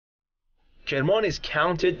Kerman is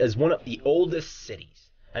counted as one of the oldest cities,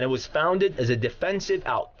 and it was founded as a defensive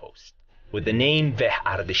outpost with the name Veh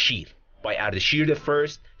Ardashir by Ardashir I,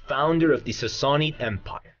 founder of the Sassanid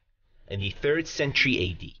Empire, in the 3rd century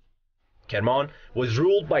AD. Kerman was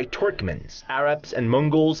ruled by Turkmens, Arabs and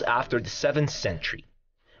Mongols after the 7th century,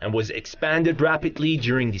 and was expanded rapidly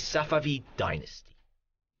during the Safavid dynasty.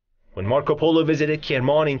 When Marco Polo visited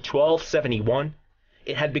Kerman in 1271,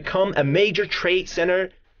 it had become a major trade center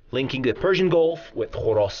linking the Persian Gulf with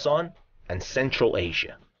Khorasan and Central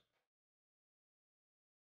Asia.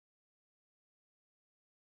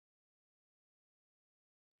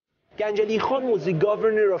 Ganjali Khan was the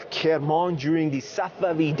governor of Kerman during the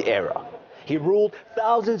Safavid-era. He ruled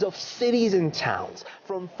thousands of cities and towns,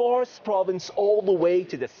 from Fars province all the way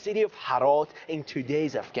to the city of Herat in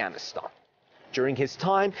today's Afghanistan. During his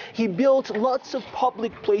time, he built lots of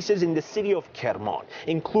public places in the city of Kerman,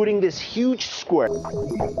 including this huge square.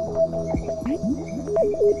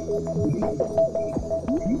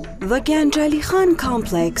 The Ganjali Khan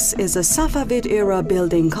Complex is a Safavid-era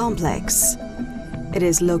building complex. It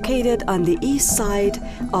is located on the east side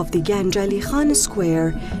of the Ganjali Khan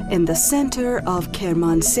Square in the center of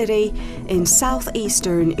Kerman city in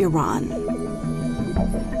southeastern Iran.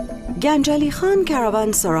 Ganjali Khan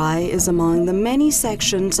Caravanserai is among the many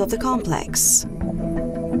sections of the complex.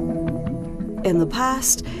 In the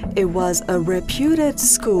past, it was a reputed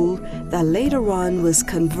school that later on was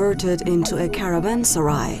converted into a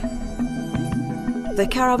caravanserai. The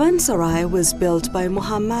caravanserai was built by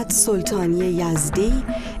Muhammad Sultani Yazdi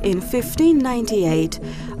in 1598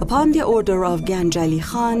 upon the order of Ganjali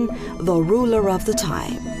Khan, the ruler of the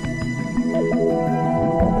time.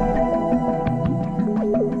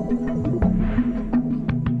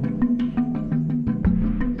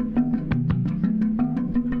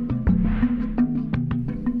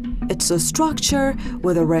 It's a structure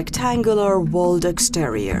with a rectangular walled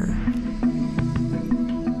exterior.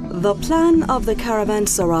 The plan of the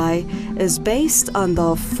caravanserai is based on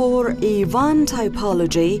the 4-Ivan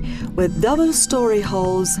typology with double-story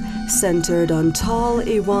halls centered on tall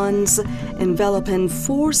Ivans enveloping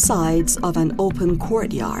 4 sides of an open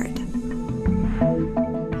courtyard.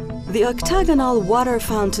 The octagonal water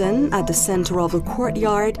fountain at the center of the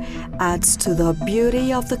courtyard adds to the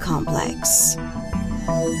beauty of the complex.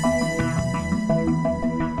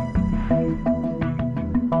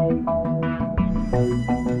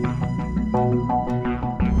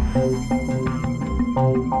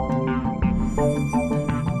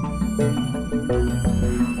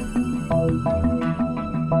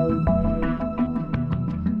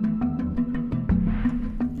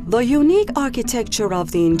 The unique architecture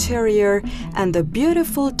of the interior and the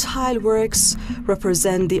beautiful tileworks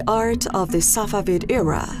represent the art of the Safavid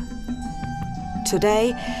era.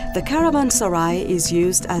 Today, the Caravanserai is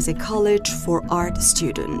used as a college for art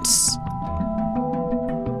students.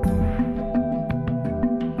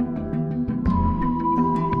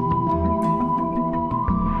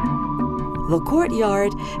 The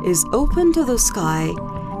courtyard is open to the sky,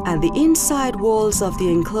 and the inside walls of the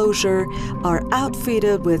enclosure are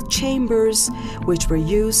outfitted with chambers which were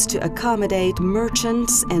used to accommodate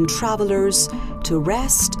merchants and travelers to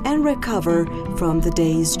rest and recover from the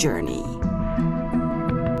day's journey.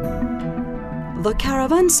 The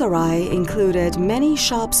Caravanserai included many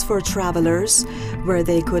shops for travelers where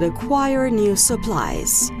they could acquire new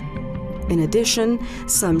supplies. In addition,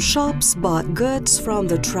 some shops bought goods from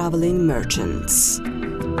the traveling merchants.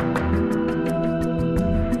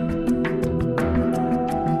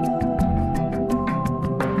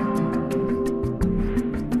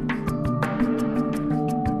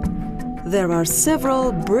 There are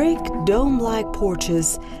several brick dome-like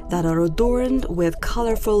porches that are adorned with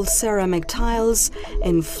colorful ceramic tiles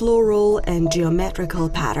in floral and geometrical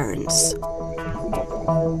patterns.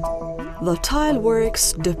 The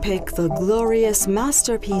tileworks depict the glorious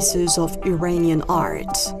masterpieces of Iranian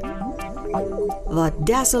art. The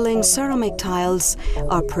dazzling ceramic tiles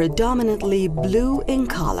are predominantly blue in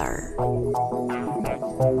color.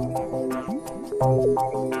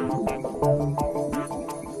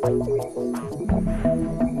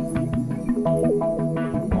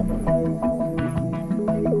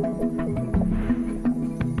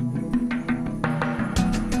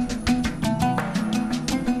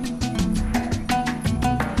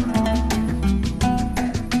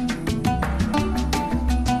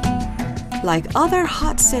 Like other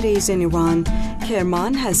hot cities in Iran,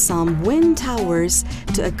 Kerman has some wind towers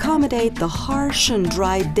to accommodate the harsh and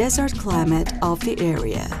dry desert climate of the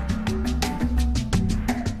area.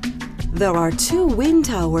 There are 2 wind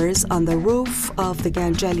towers on the roof of the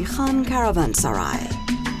Ganjali Khan Caravanserai.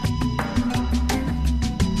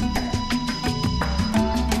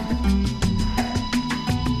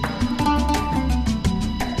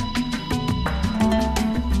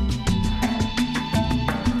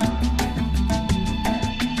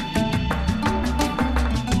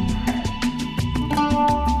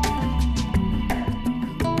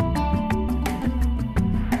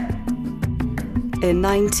 In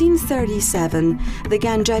 1937, the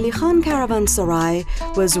Ganjali Khan Caravanserai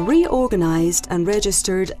was reorganized and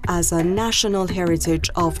registered as a national heritage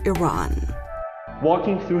of Iran.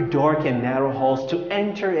 Walking through dark and narrow halls to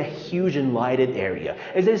enter a huge and lighted area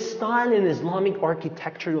is a style in Islamic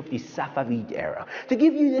architecture of the Safavid-era to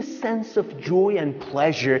give you this sense of joy and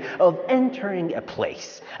pleasure of entering a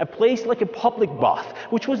place like a public bath,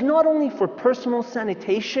 which was not only for personal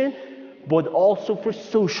sanitation but also for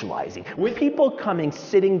socializing, with people coming,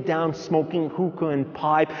 sitting down, smoking hookah and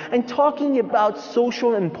pipe, and talking about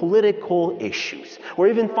social and political issues, or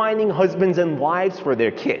even finding husbands and wives for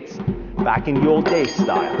their kids, back in the old days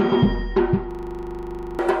style.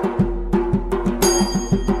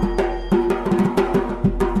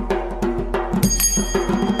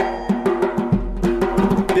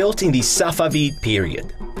 Built in the Safavid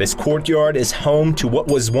period, this courtyard is home to what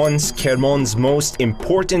was once Kerman's most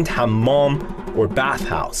important hammam or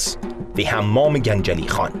bathhouse, the Hammam Ganjali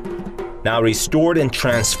Khan, now restored and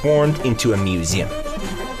transformed into a museum.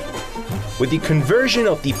 With the conversion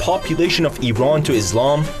of the population of Iran to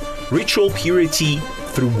Islam, ritual purity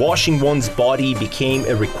through washing one's body became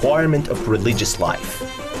a requirement of religious life.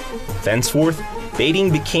 Thenceforth, bathing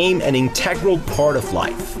became an integral part of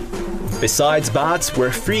life. Besides, baths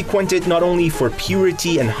were frequented not only for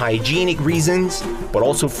purity and hygienic reasons, but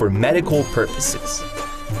also for medical purposes.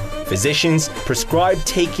 Physicians prescribed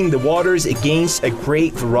taking the waters against a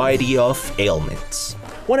great variety of ailments.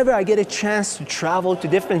 Whenever I get a chance to travel to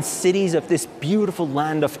different cities of this beautiful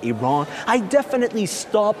land of Iran, I definitely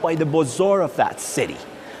stop by the bazaar of that city.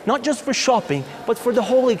 Not just for shopping, but for the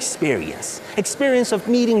whole experience. Experience of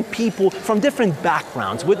meeting people from different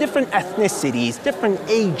backgrounds, with different ethnicities, different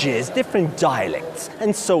ages, different dialects,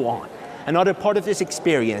 and so on. Another part of this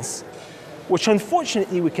experience, which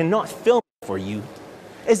unfortunately we cannot film for you,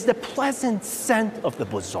 is the pleasant scent of the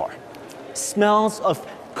bazaar. Smells of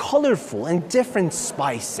colorful and different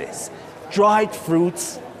spices, dried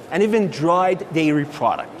fruits, and even dried dairy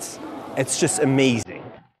products. It's just amazing.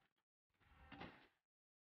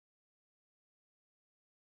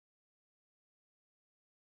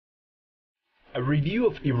 A review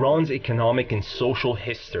of Iran's economic and social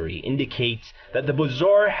history indicates that the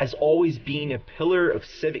bazaar has always been a pillar of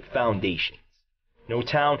civic foundations. No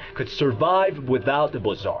town could survive without the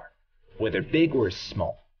bazaar, whether big or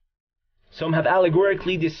small. Some have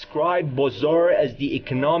allegorically described bazaar as the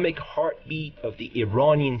economic heartbeat of the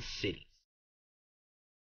Iranian cities.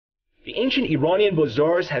 The ancient Iranian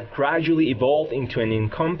bazaars have gradually evolved into an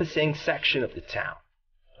encompassing section of the town.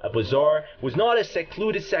 A bazaar was not a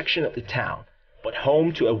secluded section of the town, but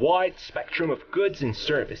home to a wide spectrum of goods and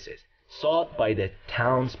services sought by the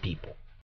townspeople.